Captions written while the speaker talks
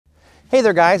Hey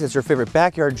there guys, it's your favorite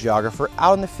backyard geographer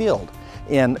out in the field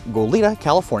in Goleta,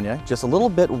 California, just a little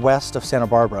bit west of Santa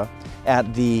Barbara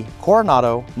at the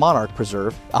Coronado Monarch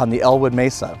Preserve on the Elwood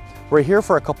Mesa. We're here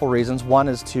for a couple reasons. One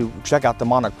is to check out the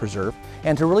Monarch Preserve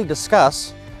and to really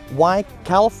discuss why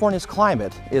California's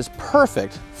climate is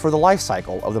perfect for the life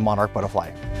cycle of the monarch butterfly.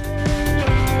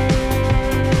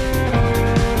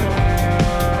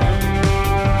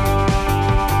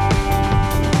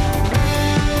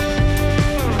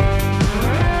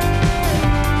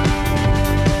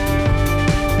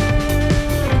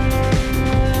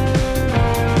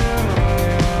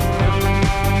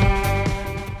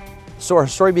 So our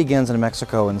story begins in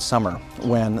Mexico in summer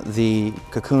when the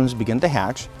cocoons begin to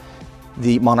hatch.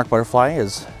 The monarch butterfly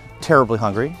is terribly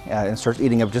hungry and starts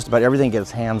eating up just about everything it gets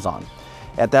its hands on.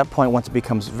 At that point, once it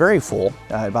becomes very full,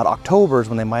 about October is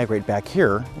when they migrate back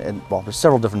here. And, well, there's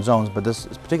several different zones, but this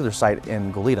particular site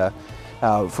in Goleta,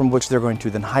 from which they're going to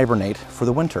then hibernate for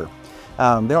the winter.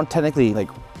 They don't technically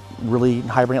really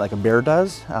hibernate like a bear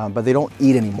does, but they don't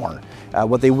eat anymore.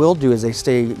 What they will do is they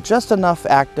stay just enough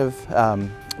active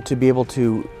to be able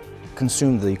to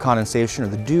consume the condensation or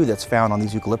the dew that's found on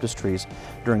these eucalyptus trees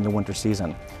during the winter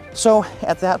season. So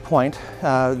at that point,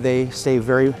 they stay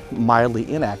very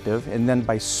mildly inactive, and then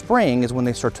by spring is when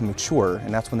they start to mature,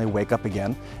 and that's when they wake up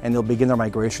again, and they'll begin their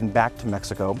migration back to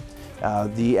Mexico.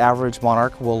 The average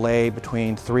monarch will lay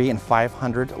between 300 and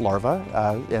 500 larvae,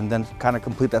 and then kind of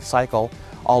complete that cycle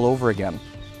all over again.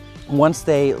 Once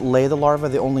they lay the larvae,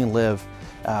 they only live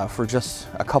for just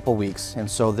a couple weeks, and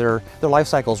so their life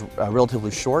cycle is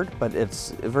relatively short, but it's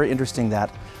very interesting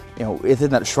that, within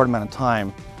that short amount of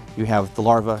time, you have the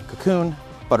larva cocoon,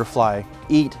 butterfly,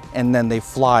 eat, and then they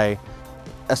fly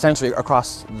essentially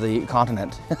across the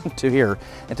continent to here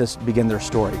and to begin their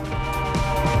story.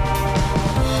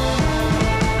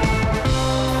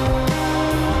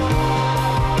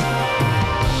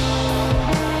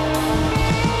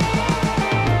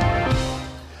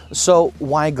 So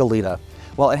why Goleta?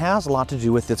 Well, it has a lot to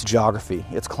do with its geography,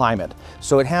 its climate.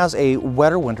 So it has a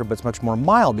wetter winter, but it's much more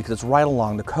mild because it's right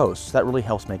along the coast. So that really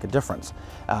helps make a difference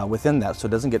within that, so it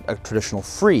doesn't get a traditional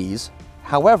freeze.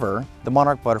 However, the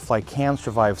monarch butterfly can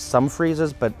survive some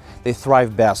freezes, but they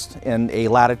thrive best in a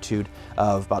latitude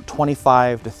of about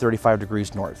 25 to 35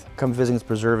 degrees north. Come visiting this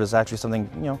preserve is actually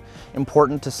something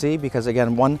important to see, because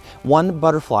again, one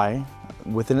butterfly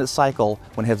within its cycle,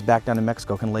 when it heads back down to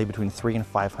Mexico, can lay between 300 and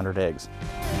 500 eggs.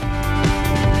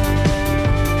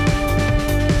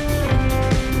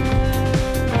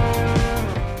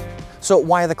 So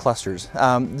why the clusters?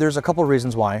 There's a couple of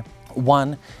reasons why.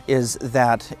 One is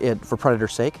that for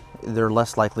predator's sake, they're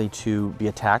less likely to be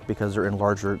attacked because they're in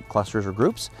larger clusters or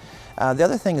groups. The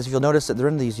other thing is, you'll notice that they're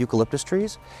in these eucalyptus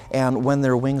trees, and when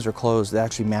their wings are closed, it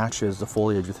actually matches the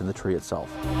foliage within the tree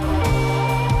itself.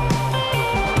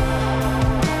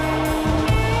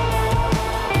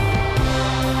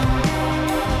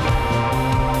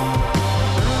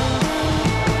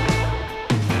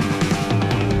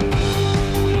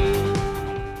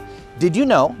 Did you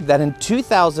know that in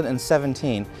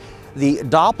 2017, the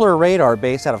Doppler radar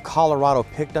based out of Colorado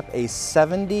picked up a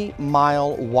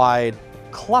 70-mile wide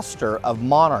cluster of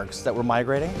monarchs that were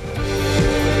migrating?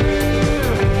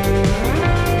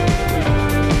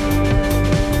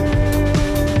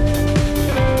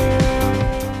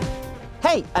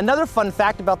 Hey, another fun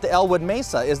fact about the Elwood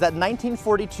Mesa is that in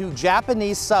 1942,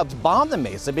 Japanese subs bombed the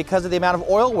mesa because of the amount of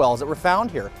oil wells that were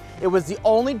found here. It was the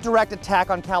only direct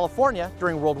attack on California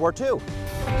during World War II.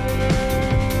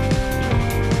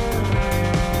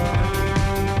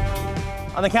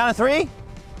 On the count of three?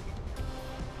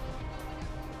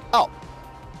 Oh.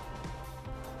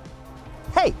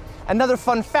 Hey, another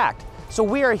fun fact. So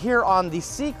we are here on the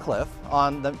sea cliff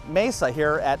on the mesa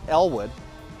here at Elwood.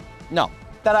 No,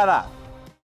 da-da-da.